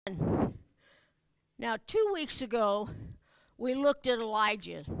Now, 2 weeks ago, we looked at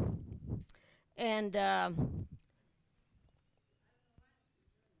Elijah, and I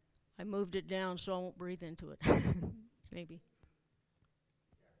moved it down so I won't breathe into it. Maybe.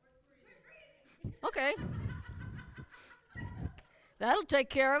 Okay. That'll take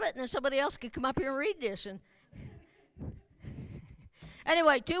care of it, and then somebody else can come up here and read this. And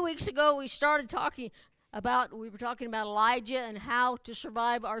anyway, 2 weeks ago, we were talking about Elijah and how to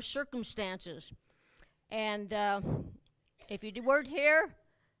survive our circumstances. And if you weren't here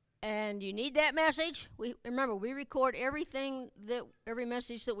and you need that message, remember, we record every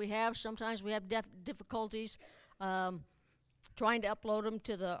message that we have. Sometimes we have difficulties trying to upload them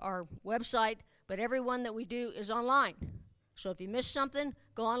to our website, but every one that we do is online. So if you miss something,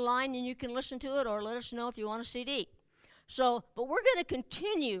 go online and you can listen to it, or let us know if you want a CD. But we're going to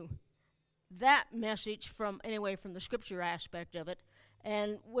continue that message from the scripture aspect of it.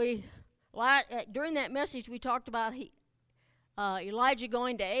 And during that message, we talked about Elijah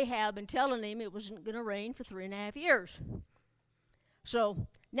going to Ahab and telling him it wasn't going to rain for 3.5 years. So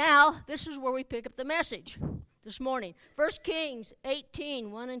now, this is where we pick up the message this morning. 1 Kings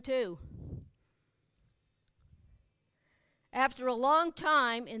 18, 1 and 2. After a long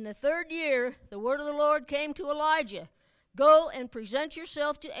time, in the 3rd year, the word of the Lord came to Elijah. Go and present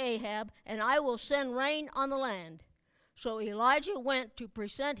yourself to Ahab, and I will send rain on the land. So Elijah went to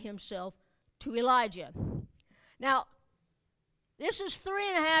present himself to Elijah. Now, this is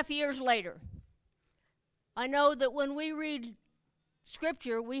 3.5 years later. I know that when we read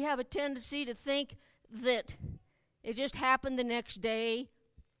Scripture, we have a tendency to think that it just happened the next day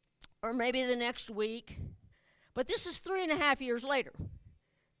or maybe the next week. But this is 3.5 years later.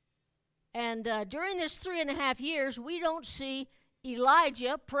 And during this 3.5 years, we don't see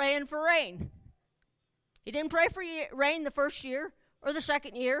Elijah praying for rain. He didn't pray for rain the first year or the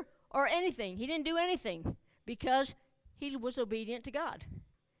second year or anything. He didn't do anything because he was obedient to God.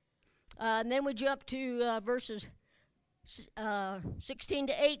 And then we jump to verses 16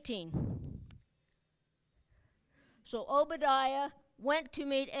 to 18. So Obadiah went to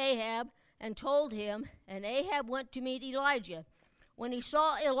meet Ahab and told him, and Ahab went to meet Elijah. When he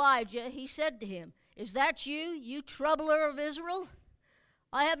saw Elijah, he said to him, "Is that you, you troubler of Israel?"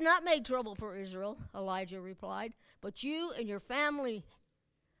 "I have not made trouble for Israel," Elijah replied, "but you and your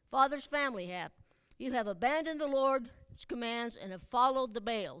father's family have. You have abandoned the Lord's commands and have followed the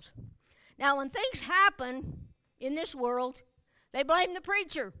Baals." Now, when things happen in this world, they blame the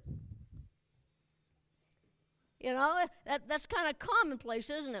preacher. You know, that's kind of commonplace,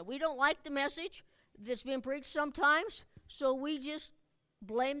 isn't it? We don't like the message that's being preached sometimes, so we just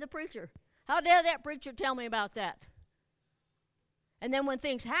blame the preacher. How dare that preacher tell me about that? And then when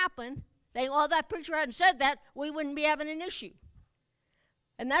things happen, they think, "Oh, that preacher hadn't said that, we wouldn't be having an issue."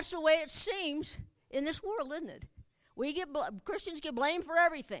 And that's the way it seems in this world, isn't it? Christians get blamed for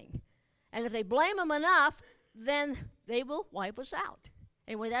everything. And if they blame them enough, then they will wipe us out.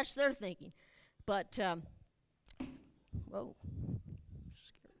 Anyway, that's their thinking. But, whoa.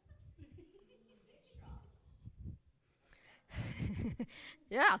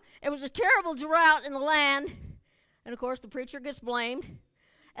 Yeah, it was a terrible drought in the land. And, of course, the preacher gets blamed.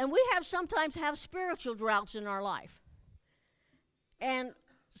 And we sometimes have spiritual droughts in our life. And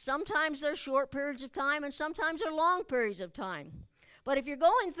sometimes they're short periods of time, and sometimes they're long periods of time. But if you're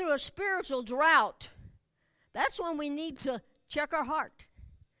going through a spiritual drought, that's when we need to check our heart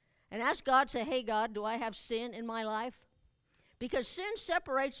and ask God, say, "Hey, God, do I have sin in my life?" Because sin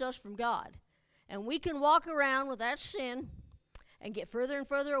separates us from God. And we can walk around with that sin and get further and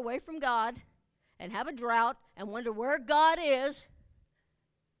further away from God and have a drought and wonder where God is.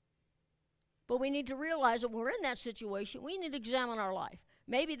 But we need to realize that when we're in that situation, we need to examine our life.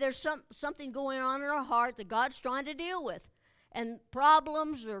 Maybe there's something going on in our heart that God's trying to deal with. And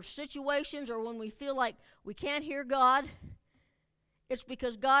problems or situations, or when we feel like we can't hear God, it's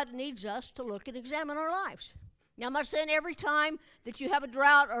because God needs us to look and examine our lives. Now, I'm not saying every time that you have a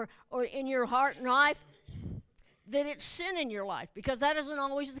drought or in your heart and life that it's sin in your life, because that isn't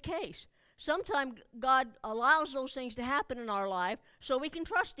always the case. Sometimes God allows those things to happen in our life so we can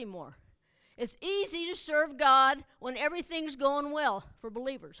trust Him more. It's easy to serve God when everything's going well for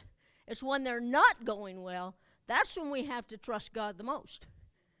believers. It's when they're not going well, that's when we have to trust God the most.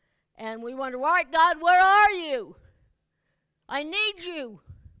 And we wonder, "All right, God, where are you? I need you."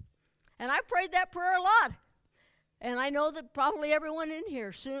 And I prayed that prayer a lot. And I know that probably everyone in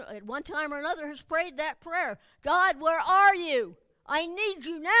here at one time or another has prayed that prayer. "God, where are you? I need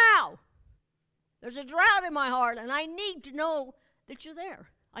you now. There's a drought in my heart, and I need to know that you're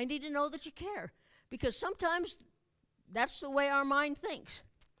there. I need to know that you care." Because sometimes that's the way our mind thinks.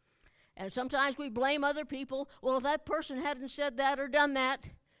 And sometimes we blame other people. Well, if that person hadn't said that or done that,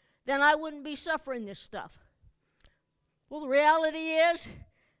 then I wouldn't be suffering this stuff. Well, the reality is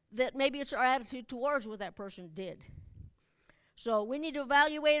that maybe it's our attitude towards what that person did. So we need to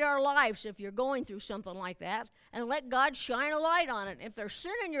evaluate our lives if you're going through something like that and let God shine a light on it. If there's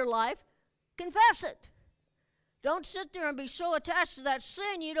sin in your life, confess it. Don't sit there and be so attached to that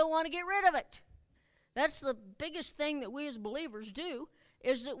sin you don't want to get rid of it. That's the biggest thing that we as believers do,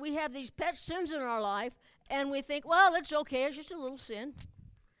 is that we have these pet sins in our life, and we think, well, it's okay, it's just a little sin.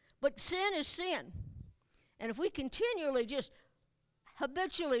 But sin is sin. And if we continually just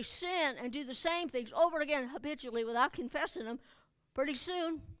habitually sin and do the same things over and again habitually without confessing them, pretty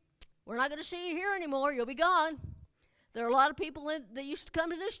soon, we're not going to see you here anymore. You'll be gone. There are a lot of people that used to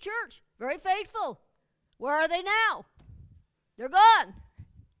come to this church, very faithful. Where are they now? They're gone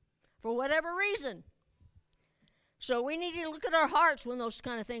for whatever reason. So we need to look at our hearts when those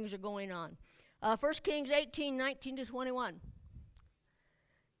kind of things are going on. 1 Kings 18, 19 to 21.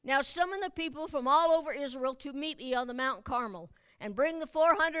 Now summon the people from all over Israel to meet me on the Mount Carmel, and bring the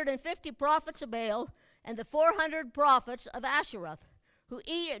 450 prophets of Baal and the 400 prophets of Ashereth, who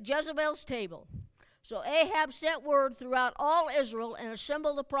eat at Jezebel's table. So Ahab sent word throughout all Israel and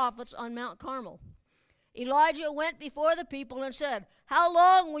assembled the prophets on Mount Carmel. Elijah went before the people and said, how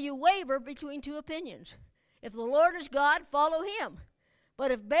long will you waver between two opinions? If the Lord is God, follow him.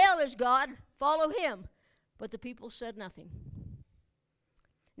 But if Baal is God, follow him. But the people said nothing.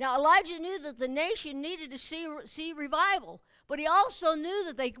 Now Elijah knew that the nation needed to see revival, but he also knew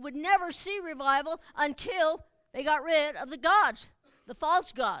that they would never see revival until they got rid of the gods, the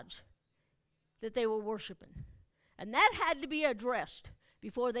false gods that they were worshiping. And that had to be addressed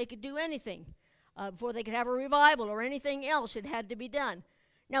before they could do anything, before they could have a revival or anything else. It had to be done.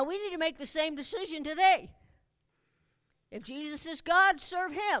 Now we need to make the same decision today. If Jesus is God,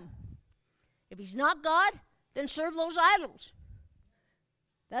 serve him. If he's not God, then serve those idols.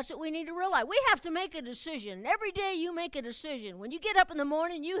 That's what we need to realize. We have to make a decision. Every day you make a decision. When you get up in the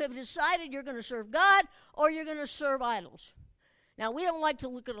morning, you have decided you're going to serve God or you're going to serve idols. Now, we don't like to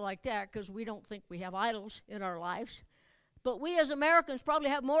look at it like that because we don't think we have idols in our lives. But we as Americans probably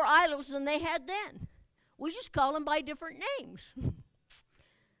have more idols than they had then. We just call them by different names.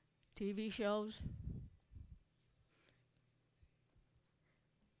 TV shows.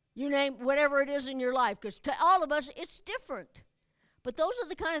 You name whatever it is in your life, because to all of us, it's different. But those are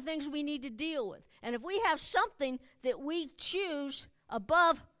the kind of things we need to deal with. And if we have something that we choose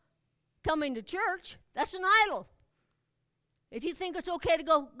above coming to church, that's an idol. If you think it's okay to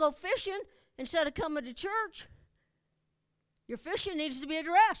go fishing instead of coming to church, your fishing needs to be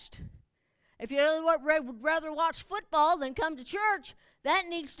addressed. If you would rather watch football than come to church, that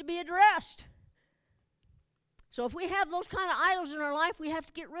needs to be addressed. So if we have those kind of idols in our life, we have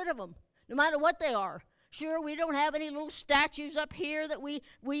to get rid of them, no matter what they are. Sure, we don't have any little statues up here that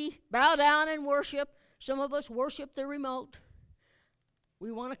we bow down and worship. Some of us worship the remote.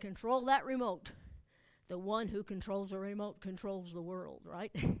 We want to control that remote. The one who controls the remote controls the world,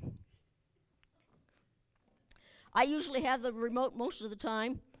 right? I usually have the remote most of the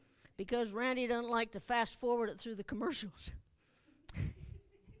time because Randy doesn't like to fast forward it through the commercials.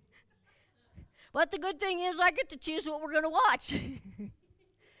 But the good thing is I get to choose what we're going to watch.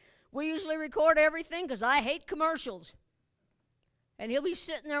 We usually record everything because I hate commercials. And he'll be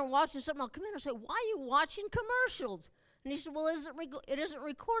sitting there and watching something. I'll come in and say, why are you watching commercials? And he said, well, it isn't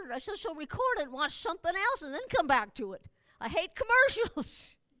recorded. I said, so record it and watch something else and then come back to it. I hate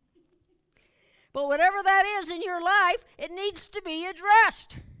commercials. But whatever that is in your life, it needs to be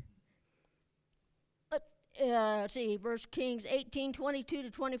addressed. Let's see, 1 Kings 18, 22 to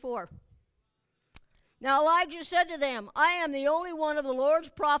 24. Now Elijah said to them, I am the only one of the Lord's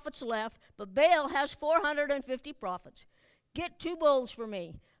prophets left, but Baal has 450 prophets. Get 2 bulls for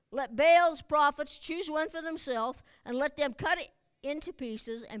me. Let Baal's prophets choose one for themselves, and let them cut it into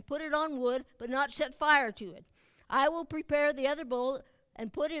pieces and put it on wood, but not set fire to it. I will prepare the other bull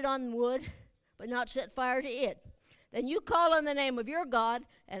and put it on wood, but not set fire to it. Then you call on the name of your God,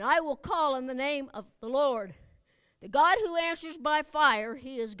 and I will call on the name of the Lord. The God who answers by fire,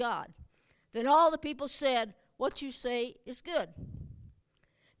 he is God. Then all the people said, what you say is good.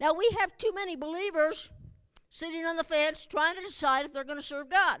 Now we have too many believers sitting on the fence trying to decide if they're going to serve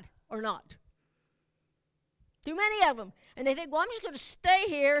God or not. Too many of them. And they think, well, I'm just going to stay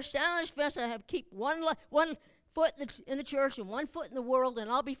here, stand on this fence, and have keep one foot in the church and 1 foot in the world,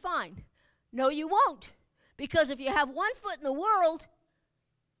 and I'll be fine. No, you won't. Because if you have 1 foot in the world,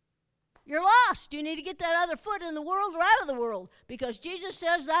 you're lost. You need to get that other foot in the world or out of the world. Because Jesus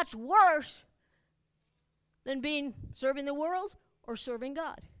says that's worse than serving the world or serving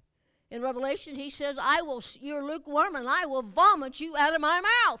God. In Revelation, he says, you're lukewarm, and I will vomit you out of my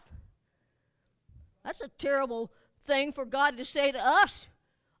mouth. That's a terrible thing for God to say to us.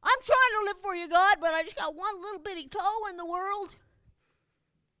 I'm trying to live for you, God, but I just got one little bitty toe in the world.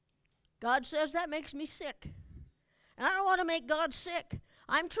 God says that makes me sick. And I don't want to make God sick.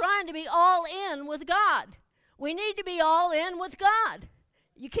 I'm trying to be all in with God. We need to be all in with God.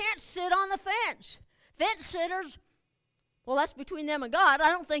 You can't sit on the fence. Fence sitters, well, that's between them and God. I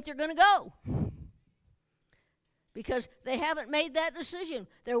don't think they're going to go. Because they haven't made that decision.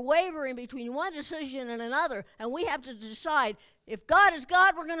 They're wavering between one decision and another. And we have to decide, if God is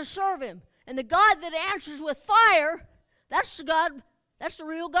God, we're going to serve him. And the God that answers with fire, that's the God, that's the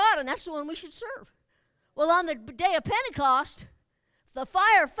real God, and that's the one we should serve. Well, on the day of Pentecost, the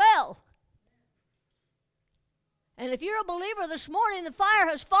fire fell. And if you're a believer this morning, the fire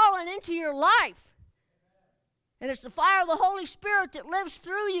has fallen into your life. And it's the fire of the Holy Spirit that lives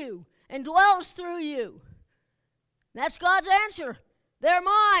through you and dwells through you. That's God's answer. They're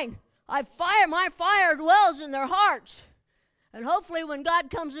mine. My fire dwells in their hearts. And hopefully when God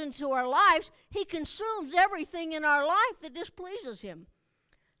comes into our lives, he consumes everything in our life that displeases him.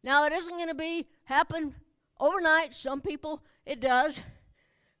 Now, it isn't going to happen overnight. Some people, it does.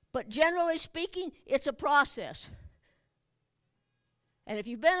 But generally speaking, it's a process. And if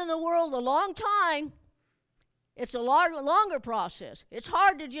you've been in the world a long time, it's a longer process. It's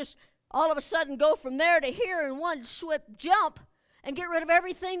hard to just all of a sudden go from there to here in one swift jump and get rid of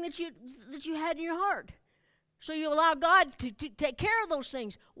everything that you had in your heart. So you allow God to take care of those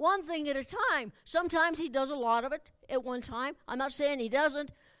things, one thing at a time. Sometimes he does a lot of it at one time. I'm not saying he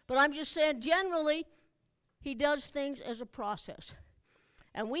doesn't, but I'm just saying generally he does things as a process.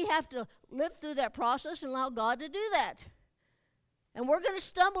 And we have to live through that process and allow God to do that. And we're going to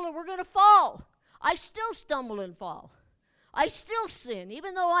stumble and we're going to fall. I still stumble and fall. I still sin.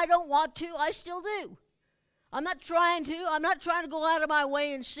 Even though I don't want to, I still do. I'm not trying to go out of my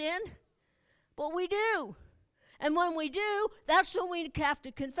way and sin. But we do. And when we do, that's when we have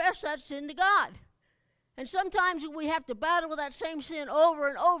to confess that sin to God. And sometimes we have to battle with that same sin over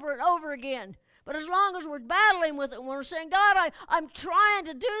and over and over again. But as long as we're battling with it and we're saying, God, I'm trying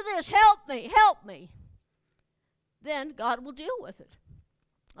to do this, help me, then God will deal with it.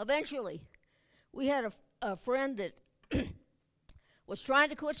 Eventually, we had a friend that was trying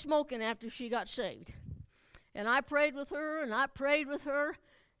to quit smoking after she got saved. And I prayed with her, and I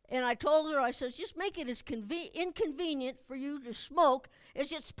told her, I said, just make it as inconvenient for you to smoke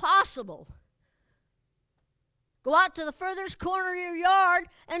as it's possible. Go out to the furthest corner of your yard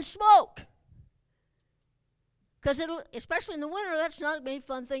and smoke. Because especially in the winter, that's not a very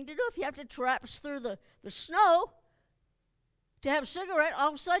fun thing to do. If you have to traipse through the snow to have a cigarette, all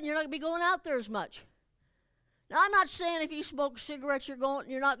of a sudden you're not going to be going out there as much. Now, I'm not saying if you smoke cigarettes you're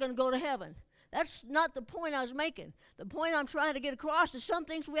not going to go to heaven. That's not the point I was making. The point I'm trying to get across is some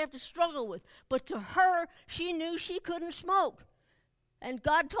things we have to struggle with. But to her, she knew she couldn't smoke. And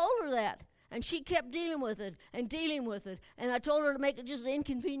God told her that. And she kept dealing with it. And I told her to make it just as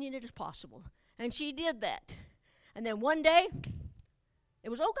inconvenient as possible. And she did that. And then one day, it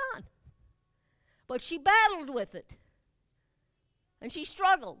was all gone. But she battled with it. And she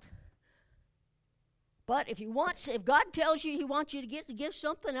struggled. But if God tells you he wants you to give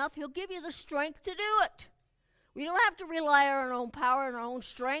something up, he'll give you the strength to do it. We don't have to rely on our own power and our own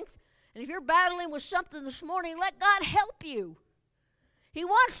strength. And if you're battling with something this morning, let God help you. He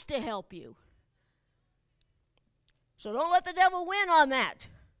wants to help you. So don't let the devil win on that.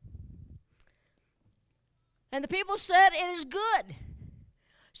 And the people said, it is good.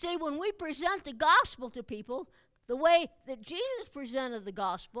 See, when we present the gospel to people, the way that Jesus presented the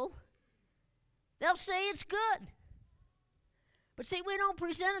gospel, they'll say it's good. But see, we don't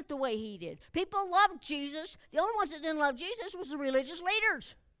present it the way he did. People loved Jesus. The only ones that didn't love Jesus was the religious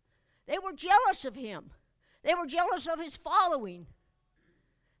leaders. They were jealous of him. They were jealous of his following.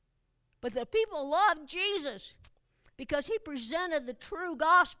 But the people loved Jesus because he presented the true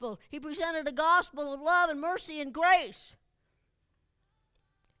gospel. He presented a gospel of love and mercy and grace.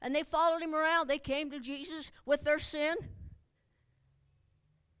 And they followed him around. They came to Jesus with their sin.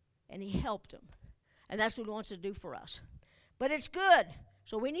 And he helped them. And that's what he wants to do for us. But it's good.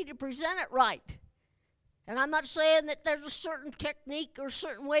 So we need to present it right. And I'm not saying that there's a certain technique or a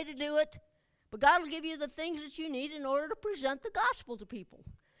certain way to do it. But God will give you the things that you need in order to present the gospel to people.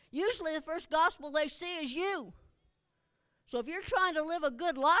 Usually the first gospel they see is you. So if you're trying to live a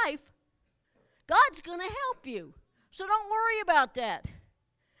good life, God's going to help you. So don't worry about that.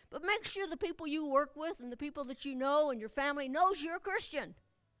 But make sure the people you work with and the people that you know and your family knows you're a Christian.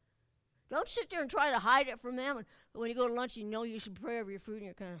 Don't sit there and try to hide it from them. And when you go to lunch, you know you should pray over your food, and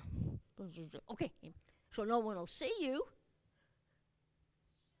you're kind of, okay, so no one will see you.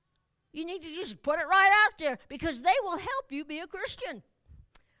 You need to just put it right out there because they will help you be a Christian.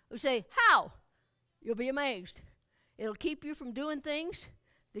 You say, how? You'll be amazed. It'll keep you from doing things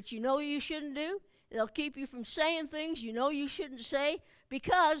that you know you shouldn't do. It'll keep you from saying things you know you shouldn't say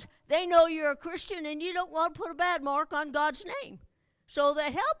because they know you're a Christian and you don't want to put a bad mark on God's name. So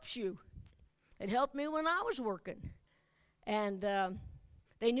that helps you. It helped me when I was working. And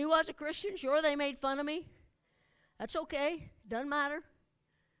they knew I was a Christian. Sure, they made fun of me. That's okay. Doesn't matter.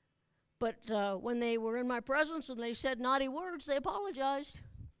 But when they were in my presence and they said naughty words, they apologized.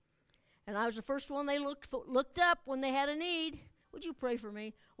 And I was the first one they looked up when they had a need. Would you pray for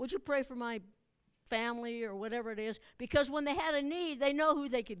me? Would you pray for my family or whatever it is? Because when they had a need, they know who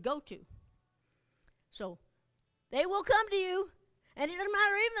they could go to. So they will come to you, and it doesn't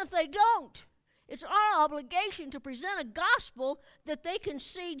matter even if they don't. It's our obligation to present a gospel that they can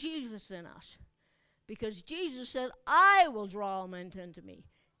see Jesus in us. Because Jesus said, I will draw all men unto me.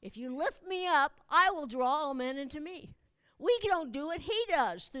 If you lift me up, I will draw all men into me. We don't do it. He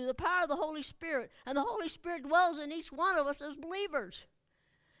does through the power of the Holy Spirit. And the Holy Spirit dwells in each one of us as believers.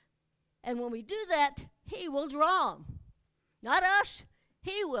 And when we do that, He will draw them. Not us.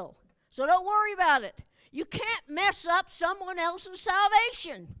 He will. So don't worry about it. You can't mess up someone else's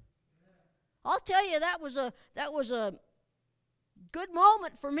salvation. I'll tell you, that was a good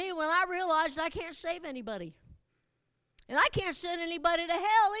moment for me when I realized I can't save anybody. And I can't send anybody to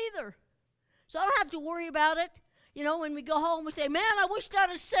hell either. So I don't have to worry about it. You know, when we go home, we say, man, I wished I'd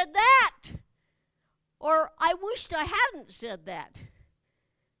have said that. Or I wished I hadn't said that.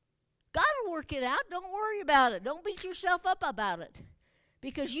 God will work it out. Don't worry about it. Don't beat yourself up about it.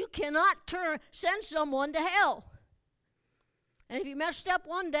 Because you cannot send someone to hell. And if you messed up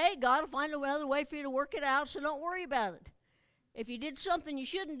one day, God will find another way for you to work it out, so don't worry about it. If you did something you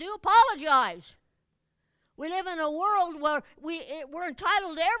shouldn't do, apologize. We live in a world where we're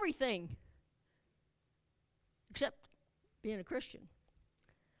entitled to everything. Except being a Christian.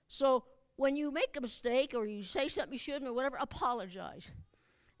 So when you make a mistake or you say something you shouldn't or whatever, apologize.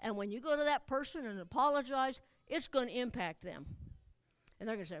 And when you go to that person and apologize, it's going to impact them. And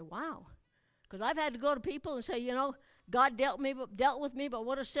they're going to say, wow. Because I've had to go to people and say, you know, God dealt with me by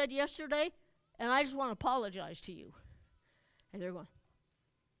what I said yesterday, and I just want to apologize to you. And they're going,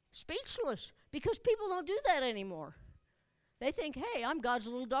 speechless, because people don't do that anymore. They think, hey, I'm God's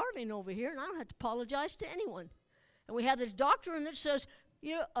little darling over here, and I don't have to apologize to anyone. And we have this doctrine that says,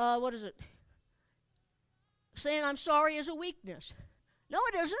 what is it? Saying I'm sorry is a weakness. No,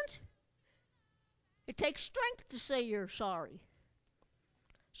 it isn't. It takes strength to say you're sorry.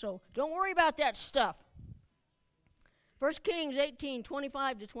 So don't worry about that stuff. 1 Kings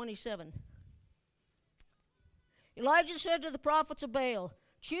 18:25-27. Elijah said to the prophets of Baal,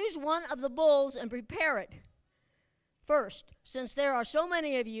 choose one of the bulls and prepare it. First, since there are so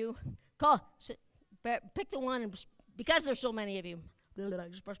many of you, pick the one, because there's so many of you. I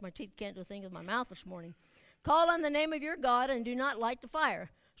just brushed my teeth, can't do a thing with my mouth this morning. Call on the name of your God and do not light the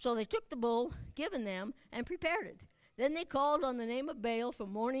fire. So they took the bull given them and prepared it. Then they called on the name of Baal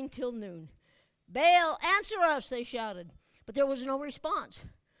from morning till noon. Baal, answer us, they shouted. But there was no response.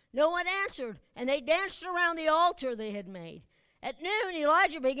 No one answered, and they danced around the altar they had made. At noon,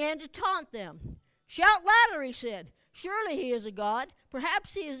 Elijah began to taunt them. Shout louder, he said. Surely he is a god.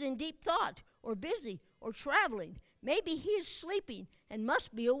 Perhaps he is in deep thought, or busy, or traveling. Maybe he is sleeping and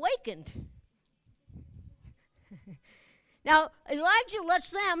must be awakened. Now, Elijah lets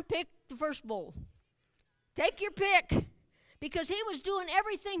them pick the first bull. Take your pick, because he was doing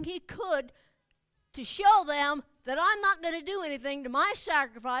everything he could to show them that I'm not going to do anything to my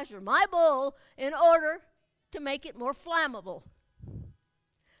sacrifice or my bull in order to make it more flammable.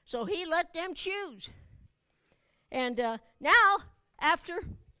 So he let them choose. And now, after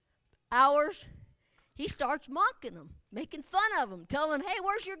hours, he starts mocking them, making fun of them, telling them, hey,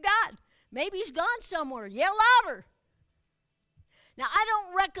 where's your God? Maybe he's gone somewhere. Yell louder. Now, I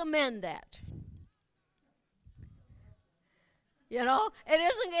don't recommend that. You know, it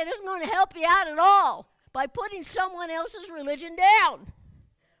isn't going to help you out at all by putting someone else's religion down.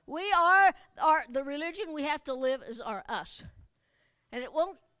 The religion we have to live is us. And it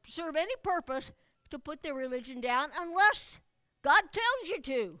won't serve any purpose to put their religion down unless God tells you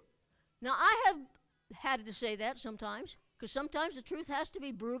to. Now, I have had to say that sometimes, because sometimes the truth has to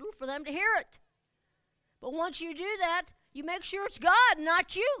be brutal for them to hear it. But once you do that, you make sure it's God,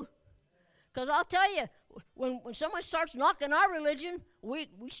 not you. Because I'll tell you, when someone starts knocking our religion, we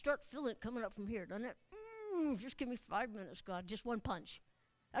start feeling it coming up from here, doesn't it? Just give me 5 minutes, God, just one punch.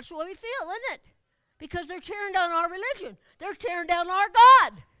 That's what we feel, isn't it? Because they're tearing down our religion. They're tearing down our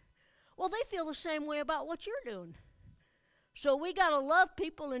God. Well, they feel the same way about what you're doing. So we got to love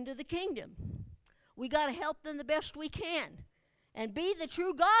people into the kingdom. We got to help them the best we can. And be the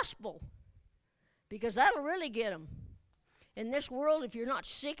true gospel. Because that'll really get them. In this world, if you're not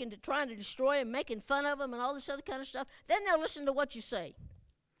sick and trying to destroy them, making fun of them and all this other kind of stuff, then they'll listen to what you say.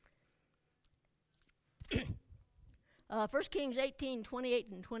 1 Kings 18, 28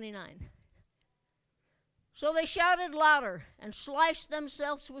 and 29. So they shouted louder and sliced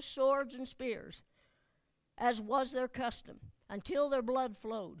themselves with swords and spears, as was their custom, until their blood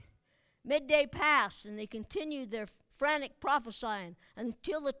flowed. Midday passed, and they continued their frantic prophesying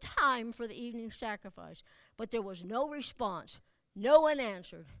until the time for the evening sacrifice. But there was no response. No one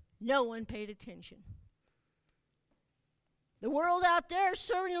answered. No one paid attention. The world out there is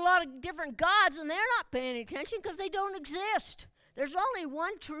serving a lot of different gods, and they're not paying attention because they don't exist. There's only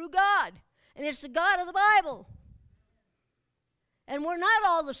one true God, and it's the God of the Bible. And we're not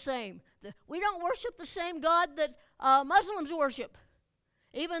all the same. We don't worship the same God that Muslims worship,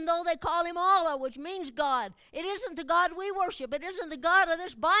 even though they call him Allah, which means God. It isn't the God we worship. It isn't the God of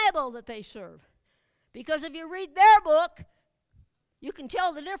this Bible that they serve. Because if you read their book, you can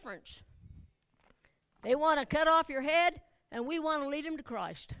tell the difference. They want to cut off your head, and we want to lead them to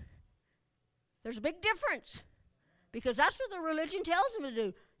Christ. There's a big difference. Because that's what the religion tells them to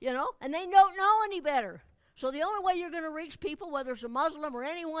do, and they don't know any better. So the only way you're going to reach people, whether it's a Muslim or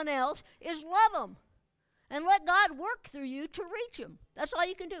anyone else, is love them. And let God work through you to reach them. That's all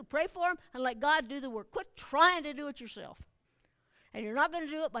you can do. Pray for them and let God do the work. Quit trying to do it yourself. And you're not going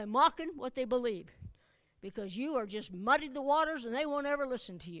to do it by mocking what they believe. Because you are just muddied the waters and they won't ever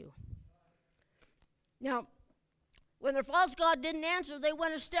listen to you. Now, when their false god didn't answer, they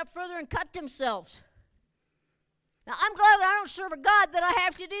went a step further and cut themselves. Now, I'm glad I don't serve a God that I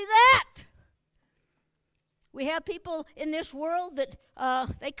have to do that. We have people in this world that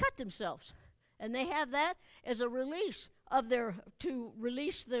they cut themselves. And they have that as a release to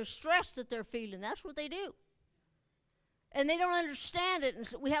release their stress that they're feeling. That's what they do. And they don't understand it. And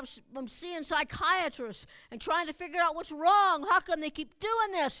so we have them seeing psychiatrists and trying to figure out what's wrong. How come they keep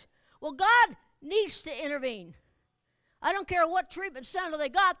doing this? Well, God needs to intervene. I don't care what treatment center they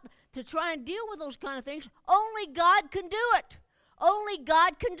got to try and deal with those kind of things. Only God can do it. Only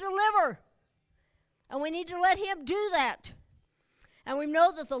God can deliver. And we need to let him do that. And we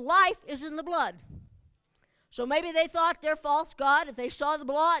know that the life is in the blood. So maybe they thought their false god, if they saw the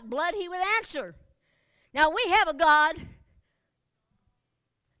blood, he would answer. Now we have a God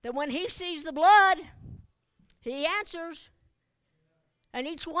that when he sees the blood, he answers. And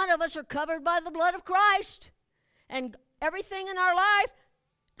each one of us are covered by the blood of Christ. And everything in our life,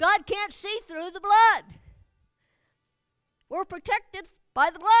 God can't see through the blood. We're protected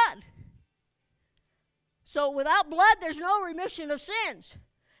by the blood. So without blood, there's no remission of sins.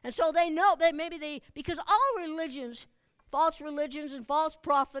 And so they know that because all religions, false religions and false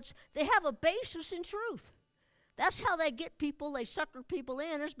prophets, they have a basis in truth. That's how they get people, they sucker people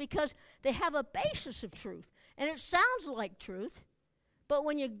in, is because they have a basis of truth. And it sounds like truth, but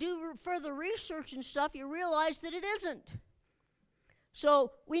when you do further research and stuff, you realize that it isn't.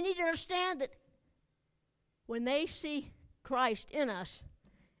 So we need to understand that when they see Christ in us,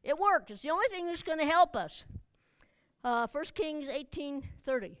 it worked. It's the only thing that's going to help us. 1 Kings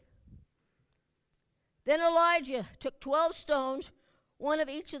 18:30. Then Elijah took 12 stones, one of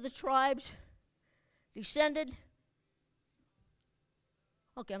each of the tribes, descended.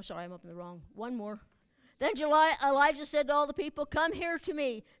 Okay, I'm sorry, I'm up in the wrong. One more. Then Elijah said to all the people, "Come here to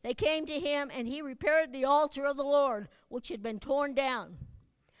me." They came to him, and he repaired the altar of the Lord, which had been torn down.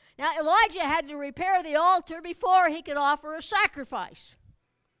 Now, Elijah had to repair the altar before he could offer a sacrifice.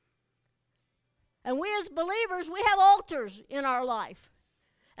 And we as believers, we have altars in our life.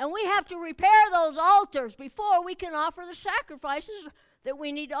 And we have to repair those altars before we can offer the sacrifices that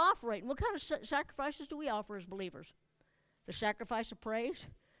we need to offer. And what kind of sacrifices do we offer as believers? The sacrifice of praise.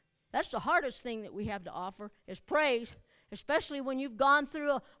 That's the hardest thing that we have to offer is praise, especially when you've gone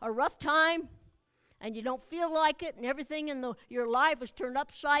through a rough time and you don't feel like it and everything in your life is turned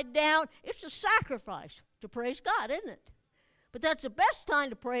upside down. It's a sacrifice to praise God, isn't it? But that's the best time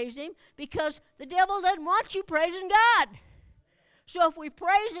to praise him because the devil doesn't want you praising God. So if we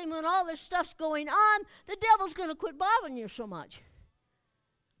praise him when all this stuff's going on, the devil's going to quit bothering you so much.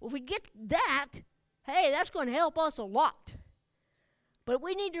 Well, if we get that, hey, that's going to help us a lot. But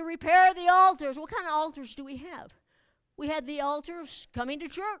we need to repair the altars. What kind of altars do we have? We have the altar of coming to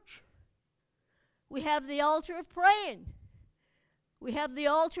church. We have the altar of praying. We have the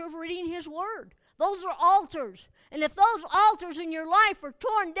altar of reading his word. Those are altars. And if those altars in your life are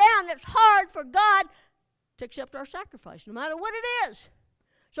torn down, it's hard for God to accept our sacrifice, no matter what it is.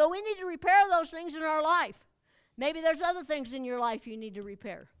 So we need to repair those things in our life. Maybe there's other things in your life you need to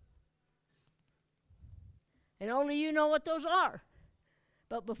repair. And only you know what those are.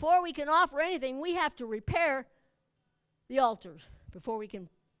 But before we can offer anything, we have to repair the altars before we can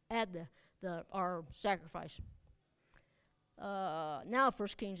add our sacrifice. Now 1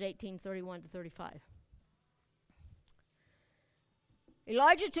 Kings 18:31-35.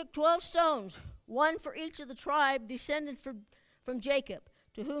 Elijah took 12 stones, one for each of the tribe descended from Jacob,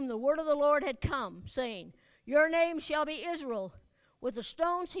 to whom the word of the Lord had come, saying, Your name shall be Israel. With the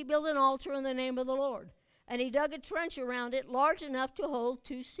stones he built an altar in the name of the Lord. And he dug a trench around it large enough to hold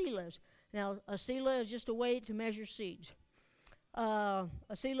 2 selahs. Now, a selah is just a way to measure seeds. A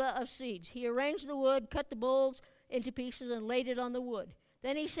selah of seeds. He arranged the wood, cut the bowls into pieces, and laid it on the wood.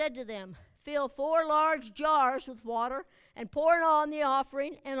 Then he said to them, Fill 4 large jars with water, and pour it on the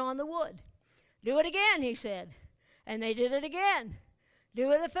offering and on the wood. Do it again, he said. And they did it again.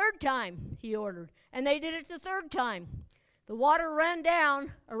 Do it a 3rd time, he ordered. And they did it the 3rd time. The water ran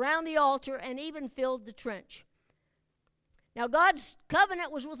down around the altar and even filled the trench. Now God's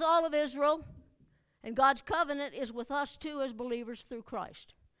covenant was with all of Israel, and God's covenant is with us too as believers through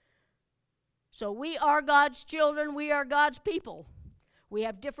Christ. So we are God's children, we are God's people. We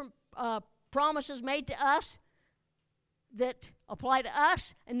have different promises made to us that apply to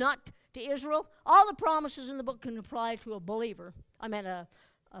us and not to Israel. All the promises in the book can apply to a believer. I mean a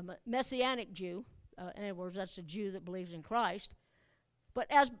Messianic Jew. In other words, that's a Jew that believes in Christ. But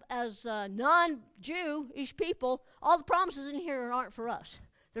as non-Jewish people, all the promises in here aren't for us.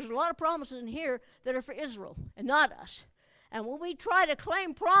 There's a lot of promises in here that are for Israel and not us. And when we try to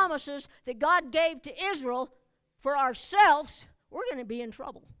claim promises that God gave to Israel for ourselves, we're going to be in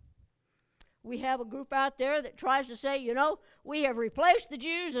trouble. We have a group out there that tries to say, we have replaced the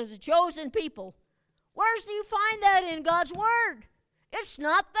Jews as a chosen people. Where do you find that in God's Word? It's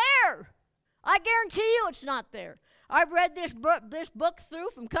not there. I guarantee you it's not there. I've read this book through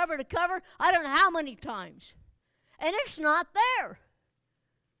from cover to cover, I don't know how many times. And it's not there.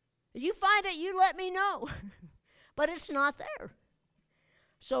 If you find it, you let me know. But it's not there.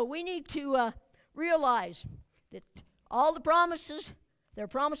 So we need to realize that all the promises, there are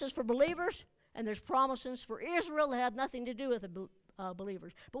promises for believers, and there's promises for Israel that have nothing to do with the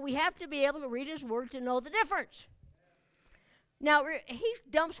believers. But we have to be able to read His Word to know the difference. Now, he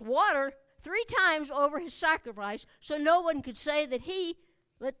dumps water 3 times over his sacrifice, so no one could say that he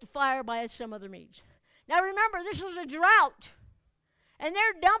lit the fire by some other means. Now remember, this was a drought, and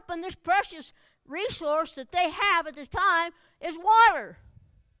they're dumping this precious resource that they have at the time is water.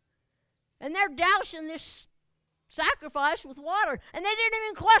 And they're dousing this sacrifice with water, and they didn't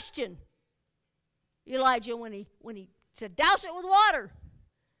even question Elijah when he said, douse it with water.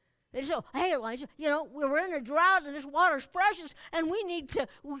 They said, hey, Elijah, we're in a drought and this water's precious and we need to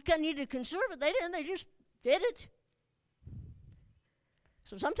conserve it. They didn't. They just did it.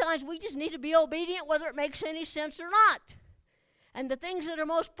 So sometimes we just need to be obedient whether it makes any sense or not. And the things that are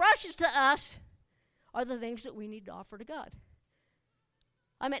most precious to us are the things that we need to offer to God.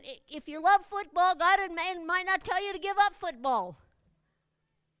 I mean, if you love football, God might not tell you to give up football.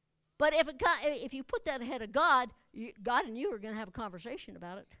 But if you put that ahead of God, God and you are going to have a conversation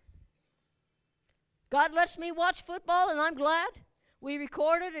about it. God lets me watch football, and I'm glad. We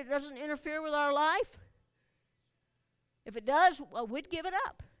record it. It doesn't interfere with our life. If it does, well, we'd give it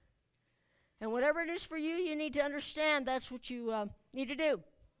up. And whatever it is for you, you need to understand that's what you need to do.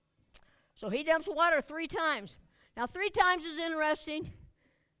 So he dumps water 3 times. Now, 3 times is interesting.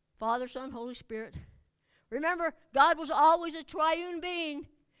 Father, Son, Holy Spirit. Remember, God was always a triune being.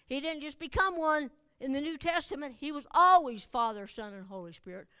 He didn't just become one in the New Testament. He was always Father, Son, and Holy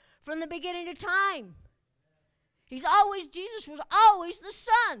Spirit from the beginning of time. Jesus was always the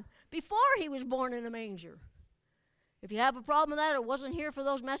Son before he was born in a manger. If you have a problem with that or wasn't here for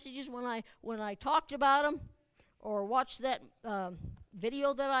those messages when I talked about them or watched that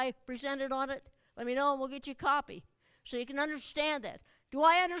video that I presented on it, let me know and we'll get you a copy so you can understand that. Do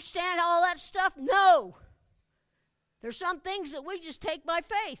I understand all that stuff? No. There's some things that we just take by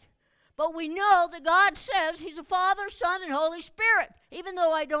faith. But we know that God says He's a Father, Son, and Holy Spirit. Even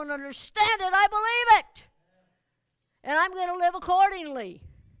though I don't understand it, I believe it. And I'm going to live accordingly.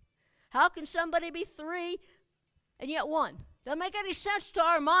 How can somebody be 3 and yet 1? Doesn't make any sense to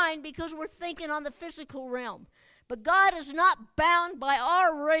our mind because we're thinking on the physical realm. But God is not bound by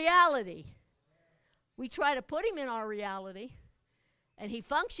our reality. We try to put Him in our reality, and He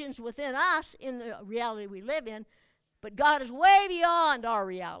functions within us in the reality we live in, but God is way beyond our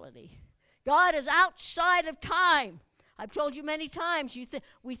reality. God is outside of time. I've told you many times,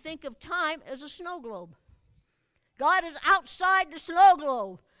 we think of time as a snow globe. God is outside the snow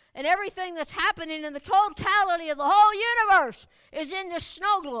globe. And everything that's happening in the totality of the whole universe is in this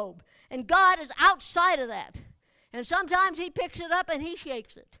snow globe. And God is outside of that. And sometimes he picks it up and he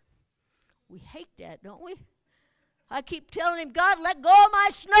shakes it. We hate that, don't we? I keep telling him, God, let go of my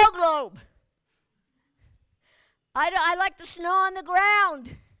snow globe. I like the snow on the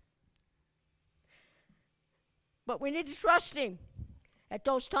ground. But we need to trust him at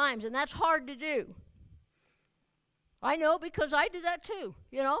those times, and that's hard to do. I know, because I do that too,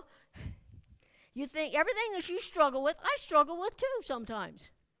 you know. You think everything that you struggle with, I struggle with too sometimes.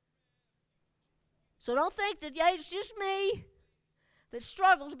 So don't think that, it's just me that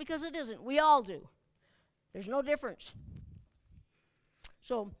struggles, because it isn't. We all do. There's no difference.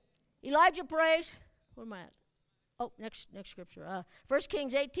 So Elijah prays. Where am I at? Oh, next scripture. 1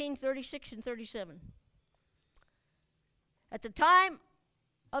 Kings 18, 36 and 37. At the time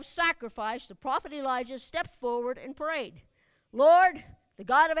of sacrifice, the prophet Elijah stepped forward and prayed, Lord, the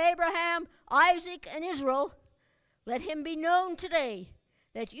God of Abraham, Isaac, and Israel, let him be known today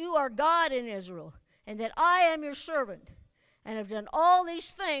that you are God in Israel, and that I am your servant, and have done all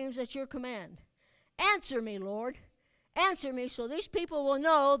these things at your command. Answer me, Lord. Answer me, so these people will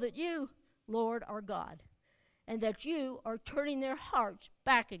know that you, Lord, are God, and that you are turning their hearts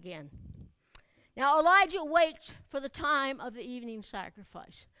back again. Now Elijah waits for the time of the evening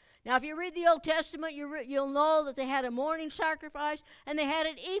sacrifice. Now if you read the Old Testament, you'll know that they had a morning sacrifice and they had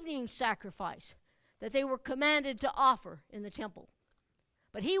an evening sacrifice that they were commanded to offer in the temple.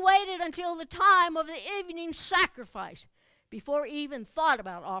 But he waited until the time of the evening sacrifice before he even thought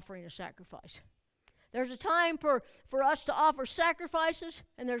about offering a sacrifice. There's a time for us to offer sacrifices,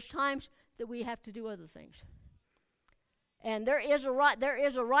 and there's times that we have to do other things. And there is a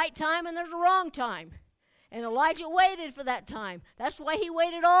right time and there's a wrong time. And Elijah waited for that time. That's why he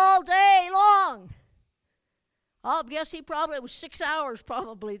waited all day long. I'll guess it was 6 hours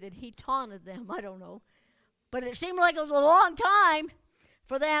probably that he taunted them. I don't know. But it seemed like it was a long time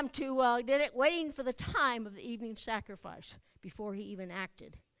for them to did it, waiting for the time of the evening sacrifice before he even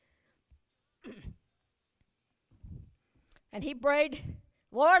acted. And he prayed,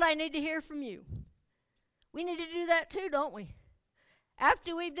 Lord, I need to hear from you. We need to do that too, don't we?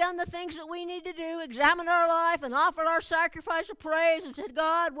 After we've done the things that we need to do, examine our life and offer our sacrifice of praise and said,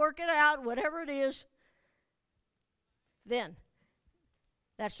 God, work it out, whatever it is, then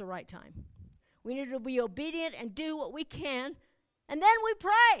that's the right time. We need to be obedient and do what we can, and then we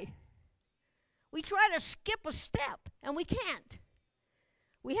pray. We try to skip a step, and we can't.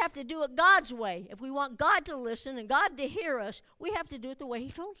 We have to do it God's way. If we want God to listen and God to hear us, we have to do it the way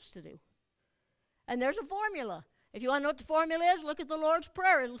he told us to do. And there's a formula. If you want to know what the formula is, look at the Lord's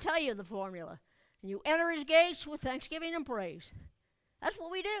Prayer. It'll tell you the formula. And you enter his gates with thanksgiving and praise. That's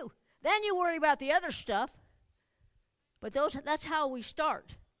what we do. Then you worry about the other stuff. But that's how we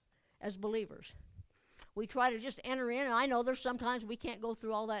start as believers. We try to just enter in, and I know there's sometimes we can't go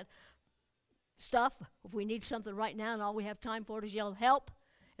through all that stuff. If we need something right now and all we have time for it is yell, help.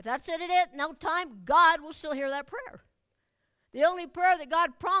 If that's it at no time, God will still hear that prayer. The only prayer that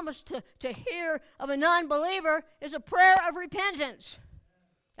God promised to hear of a non-believer is a prayer of repentance.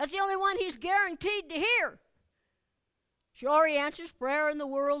 That's the only one he's guaranteed to hear. Sure, he answers prayer in the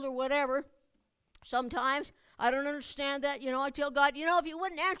world or whatever. Sometimes I don't understand that. I tell God, if you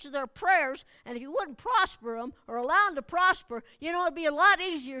wouldn't answer their prayers and if you wouldn't prosper them or allow them to prosper, it'd be a lot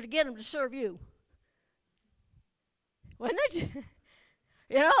easier to get them to serve you. Wouldn't it?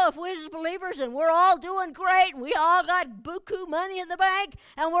 If we're just believers and we're all doing great and we all got buku money in the bank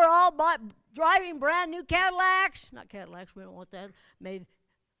and we're all driving brand new Cadillacs. Not Cadillacs, we don't want that made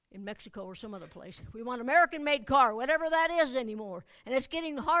in Mexico or some other place. We want American-made car, whatever that is anymore. And it's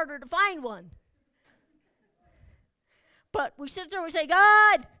getting harder to find one. But we sit there and we say,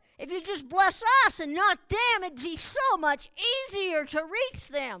 God, if you just bless us and not them, it'd be so much easier to reach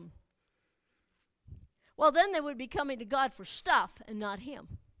them. Well, then they would be coming to God for stuff and not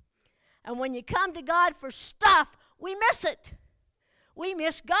him. And when you come to God for stuff, we miss it. We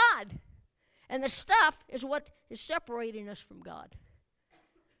miss God. And the stuff is what is separating us from God.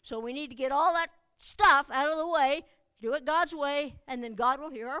 So we need to get all that stuff out of the way, do it God's way, and then God will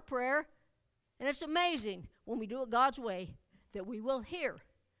hear our prayer. And it's amazing when we do it God's way that we will hear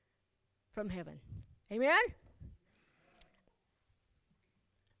from heaven. Amen?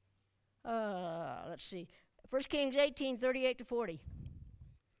 Let's see. 1 Kings 18, 38 to 40.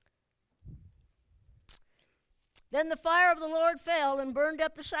 Then the fire of the Lord fell and burned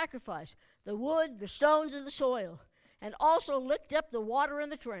up the sacrifice, the wood, the stones, and the soil, and also licked up the water in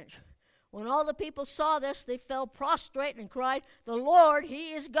the trench. When all the people saw this, they fell prostrate and cried, "The Lord,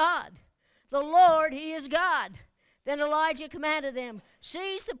 He is God! The Lord, He is God!" Then Elijah commanded them,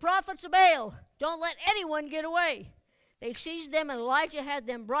 "Seize the prophets of Baal. Don't let anyone get away." They seized them, and Elijah had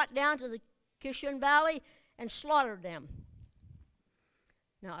them brought down to the Kishon Valley and slaughtered them.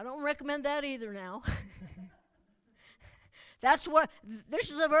 Now, I don't recommend that either now. This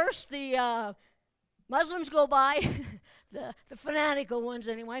is a verse the Muslims go by, the fanatical ones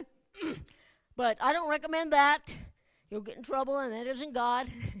anyway. But I don't recommend that. You'll get in trouble, and that isn't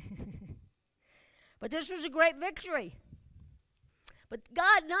God. But this was a great victory. But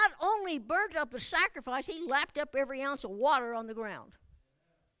God not only burnt up the sacrifice, He lapped up every ounce of water on the ground.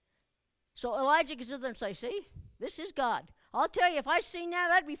 So Elijah could sit there and say, "See, this is God." I'll tell you, if I seen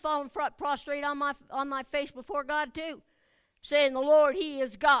that, I'd be falling prostrate on my face before God too, saying, "The Lord, He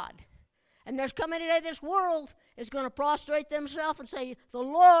is God." And there's coming a day this world is going to prostrate themselves and say, "The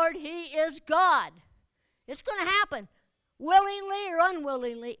Lord, He is God." It's going to happen. Willingly or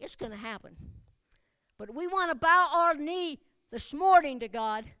unwillingly, it's going to happen. But we want to bow our knee this morning to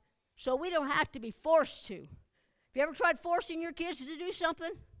God so we don't have to be forced to. Have you ever tried forcing your kids to do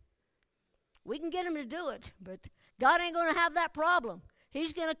something? We can get them to do it, but God ain't going to have that problem.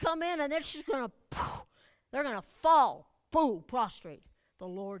 He's going to come in and it's just going to, they're going to fall, prostrate. The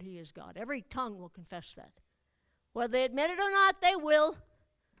Lord, He is God. Every tongue will confess that. Whether they admit it or not, they will.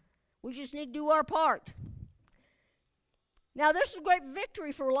 We just need to do our part. Now, this is a great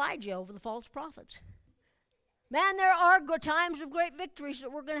victory for Elijah over the false prophets. Man, there are good times of great victories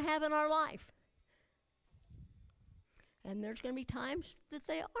that we're going to have in our life. And there's going to be times that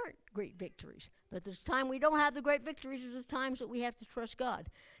they aren't great victories. But there's time we don't have the great victories is the times that we have to trust God.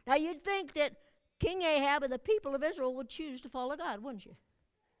 Now, you'd think that King Ahab and the people of Israel would choose to follow God, wouldn't you?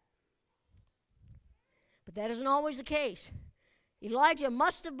 But that isn't always the case. Elijah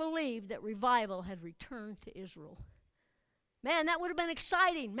must have believed that revival had returned to Israel. Man, that would have been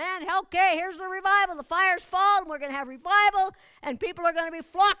exciting. Man, okay, here's the revival. The fire's fallen. We're going to have revival, and people are going to be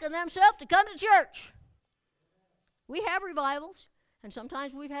flocking themselves to come to church. We have revivals, and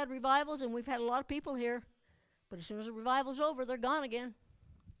sometimes we've had revivals, and we've had a lot of people here. But as soon as the revival's over, they're gone again.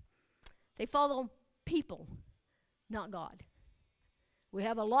 They follow people, not God. We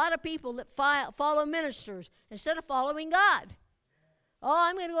have a lot of people that follow ministers instead of following God. Oh,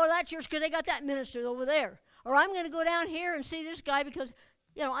 I'm going to go to that church because they got that minister over there. Or I'm going to go down here and see this guy because,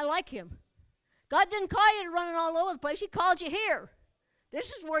 I like him. God didn't call you to running all over the place. He called you here.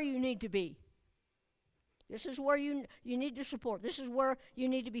 This is where you need to be. This is where you need to support. This is where you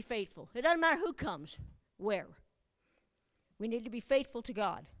need to be faithful. It doesn't matter who comes, where. We need to be faithful to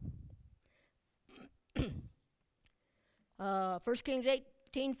God. 1 Kings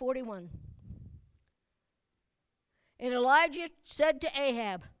 18:41. And Elijah said to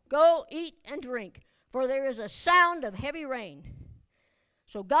Ahab, "Go, eat and drink, for there is a sound of heavy rain."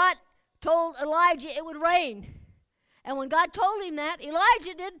 So God told Elijah it would rain. And when God told him that,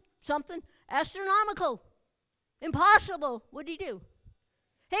 Elijah did something astronomical, impossible. What did he do?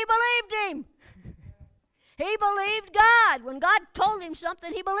 He believed him. He believed God. When God told him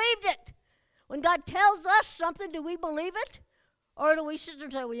something, he believed it. When God tells us something, do we believe it? Or do we sit there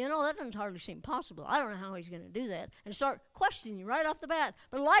and say, well, that doesn't hardly seem possible. I don't know how He's going to do that. And start questioning right off the bat.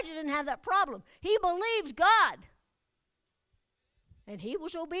 But Elijah didn't have that problem. He believed God. And he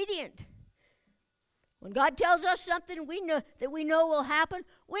was obedient. When God tells us something we know will happen,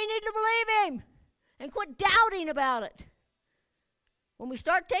 we need to believe Him. And quit doubting about it. When we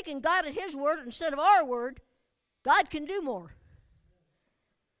start taking God at His word instead of our word, God can do more.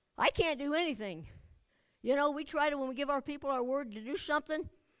 I can't do anything. We try to, when we give our people our word to do something,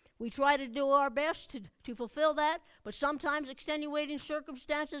 we try to do our best to fulfill that, but sometimes extenuating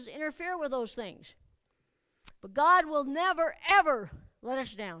circumstances interfere with those things. But God will never, ever let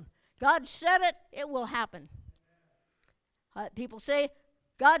us down. God said it, it will happen. People say,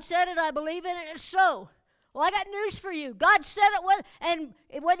 God said it, I believe in it, it's so. Well, I got news for you. God said it, and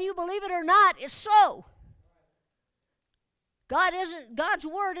whether you believe it or not, it's so. God's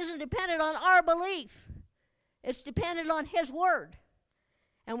word isn't dependent on our belief. It's dependent on His word.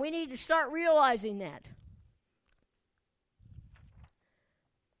 And we need to start realizing that.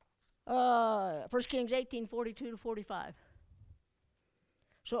 1 Kings 18:42-45.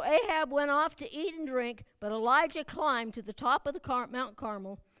 So Ahab went off to eat and drink, but Elijah climbed to the top of the Mount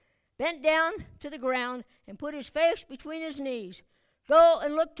Carmel, bent down to the ground, and put his face between his knees. "Go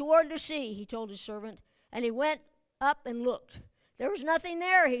and look toward the sea," he told his servant. And he went up and looked. There was nothing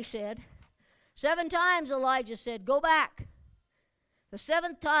there, he said. 7 times Elijah said, "Go back." The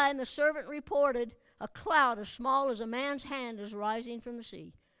 7th time the servant reported, "A cloud as small as a man's hand is rising from the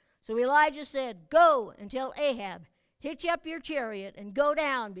sea." So Elijah said, "Go and tell Ahab, hitch up your chariot and go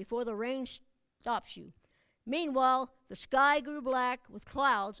down before the rain stops you." Meanwhile, the sky grew black with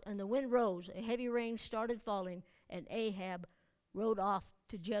clouds and the wind rose. A heavy rain started falling, and Ahab rode off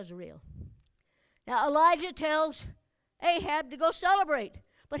to Jezreel. Now Elijah tells Ahab to go celebrate,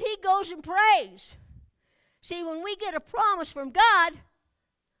 but he goes and prays. See, when we get a promise from God,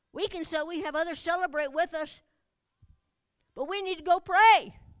 we have others celebrate with us, but we need to go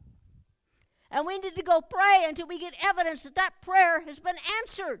pray. And we need to go pray until we get evidence that that prayer has been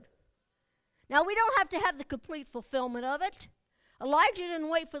answered. Now, we don't have to have the complete fulfillment of it. Elijah didn't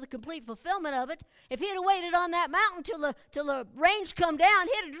wait for the complete fulfillment of it. If he had waited on that mountain till the rains come down,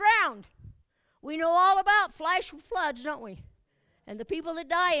 he'd have drowned. We know all about flash floods, don't we? And the people that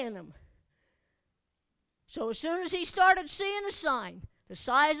die in them. So as soon as he started seeing a sign, the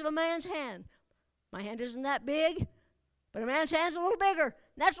size of a man's hand, my hand isn't that big, but a man's hand's a little bigger.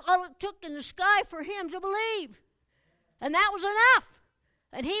 And that's all it took in the sky for him to believe. And that was enough.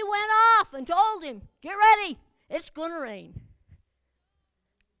 And he went off and told him, "Get ready, it's going to rain."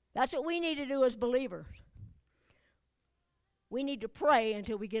 That's what we need to do as believers. We need to pray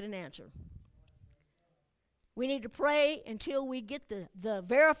until we get an answer. We need to pray until we get the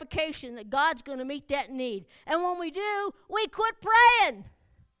verification that God's going to meet that need. And when we do, we quit praying.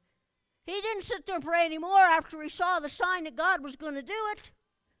 He didn't sit there and pray anymore after he saw the sign that God was going to do it.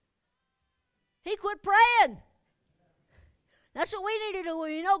 He quit praying. That's what we need to do.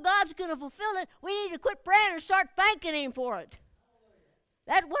 When you know God's going to fulfill it, we need to quit praying and start thanking Him for it.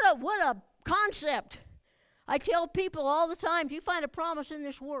 What a concept. I tell people all the time, if you find a promise in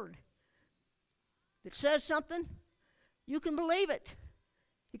this Word that says something, you can believe it.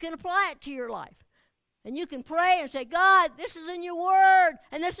 You can apply it to your life. And you can pray and say, "God, this is in your Word,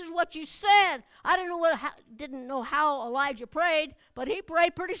 and this is what you said." I didn't know how Elijah prayed, but he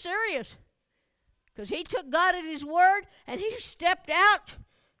prayed pretty serious. Because he took God at His word, and he stepped out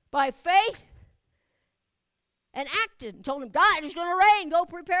by faith and acted and told him, "God, it's going to rain. Go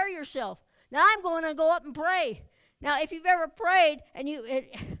prepare yourself. Now I'm going to go up and pray." Now, if you've ever prayed, and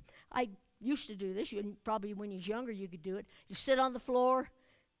I used to do this, probably when you was younger you could do it. You sit on the floor.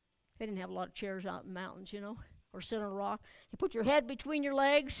 They didn't have a lot of chairs out in the mountains, or sit on a rock. You put your head between your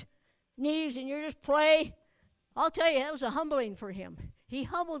legs, knees, and you just pray. I'll tell you, that was a humbling for him. He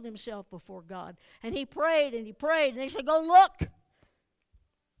humbled himself before God. And he prayed, and they said, "Go look."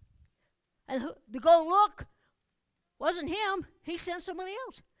 And the go look wasn't him. He sent somebody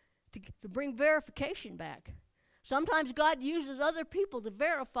else to bring verification back. Sometimes God uses other people to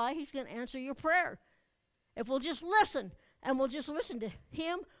verify He's going to answer your prayer. If we'll just listen, and we'll just listen to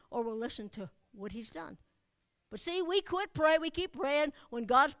Him, or we'll listen to what He's done. But see, we quit praying. We keep praying when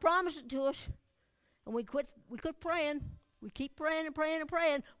God's promised it to us. And we quit praying. We keep praying and praying and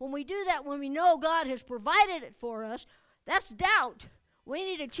praying. When we do that, when we know God has provided it for us, that's doubt. We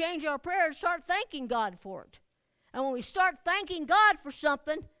need to change our prayer and start thanking God for it. And when we start thanking God for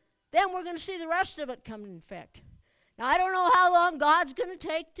something, then we're going to see the rest of it come in effect. Now, I don't know how long God's going to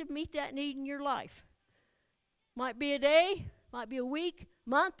take to meet that need in your life. Might be a day, might be a week,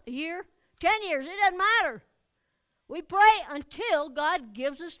 month, a year, 10 years. It doesn't matter. We pray until God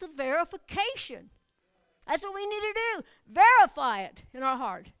gives us the verification. That's what we need to do. Verify it in our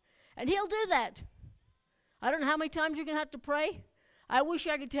heart. And He'll do that. I don't know how many times you're going to have to pray. I wish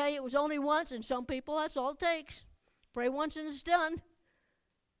I could tell you it was only once, and some people, that's all it takes. Pray once and it's done.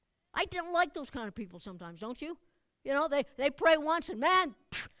 I don't like those kind of people sometimes, don't you? They pray once and, man,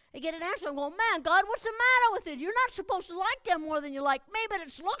 they get an answer. I'm going, "Man, God, what's the matter with it? You're not supposed to like them more than you like me, but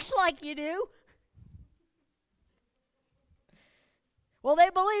it looks like you do." Well, they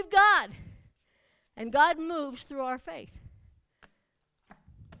believe God. And God moves through our faith.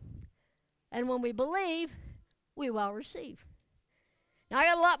 And when we believe, we will receive. Now, I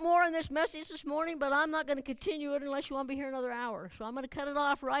got a lot more in this message this morning, but I'm not going to continue it unless you want to be here another hour. So I'm going to cut it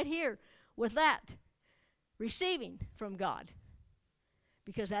off right here with that. Receiving from God.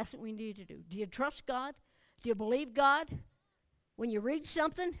 Because that's what we need to do. Do you trust God? Do you believe God? When you read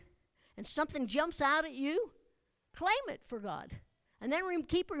something and something jumps out at you, claim it for God. And then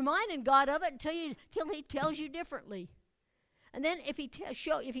keep reminding God of it until He tells you differently. And then if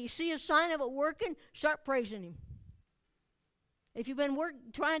you see a sign of it working, start praising Him. If you've been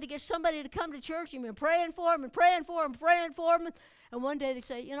trying to get somebody to come to church, you've been praying for them and praying for them, praying for them, and one day they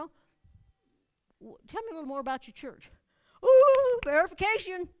say, "Tell me a little more about your church." Ooh,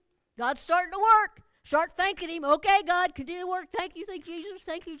 verification. God's starting to work. Start thanking Him. "Okay, God, continue to work. Thank you, Jesus.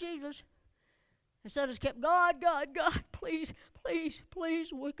 Thank you, Jesus." Instead of kept, God, please, please,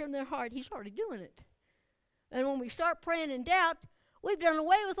 please work in their heart. He's already doing it. And when we start praying in doubt, We've done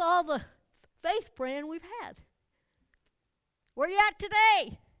away with all the faith praying we've had. Where are you at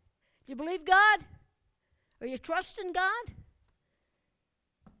today? Do you believe God? Are you trusting God?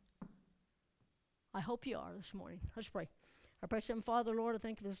 I hope you are this morning. Let's pray. Our precious Father, Lord, I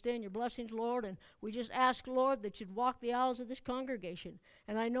thank you for this day and your blessings, Lord. And we just ask, Lord, that you'd walk the aisles of this congregation.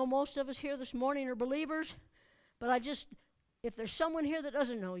 And I know most of us here this morning are believers, but if there's someone here that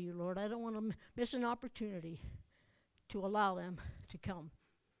doesn't know you, Lord, I don't want to miss an opportunity to allow them to come.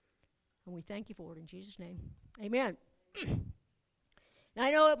 And we thank you for it in Jesus' name. Amen. Now,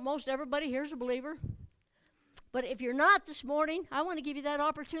 I know that most everybody here is a believer, but if you're not this morning, I want to give you that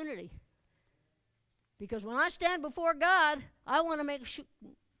opportunity. Because when I stand before God, I want to make sure,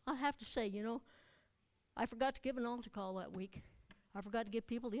 I have to say, I forgot to give an altar call that week. I forgot to give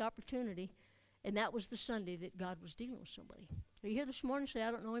people the opportunity, and that was the Sunday that God was dealing with somebody. Are you here this morning? Say, I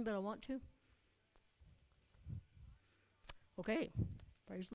don't know him, but I want to. Okay.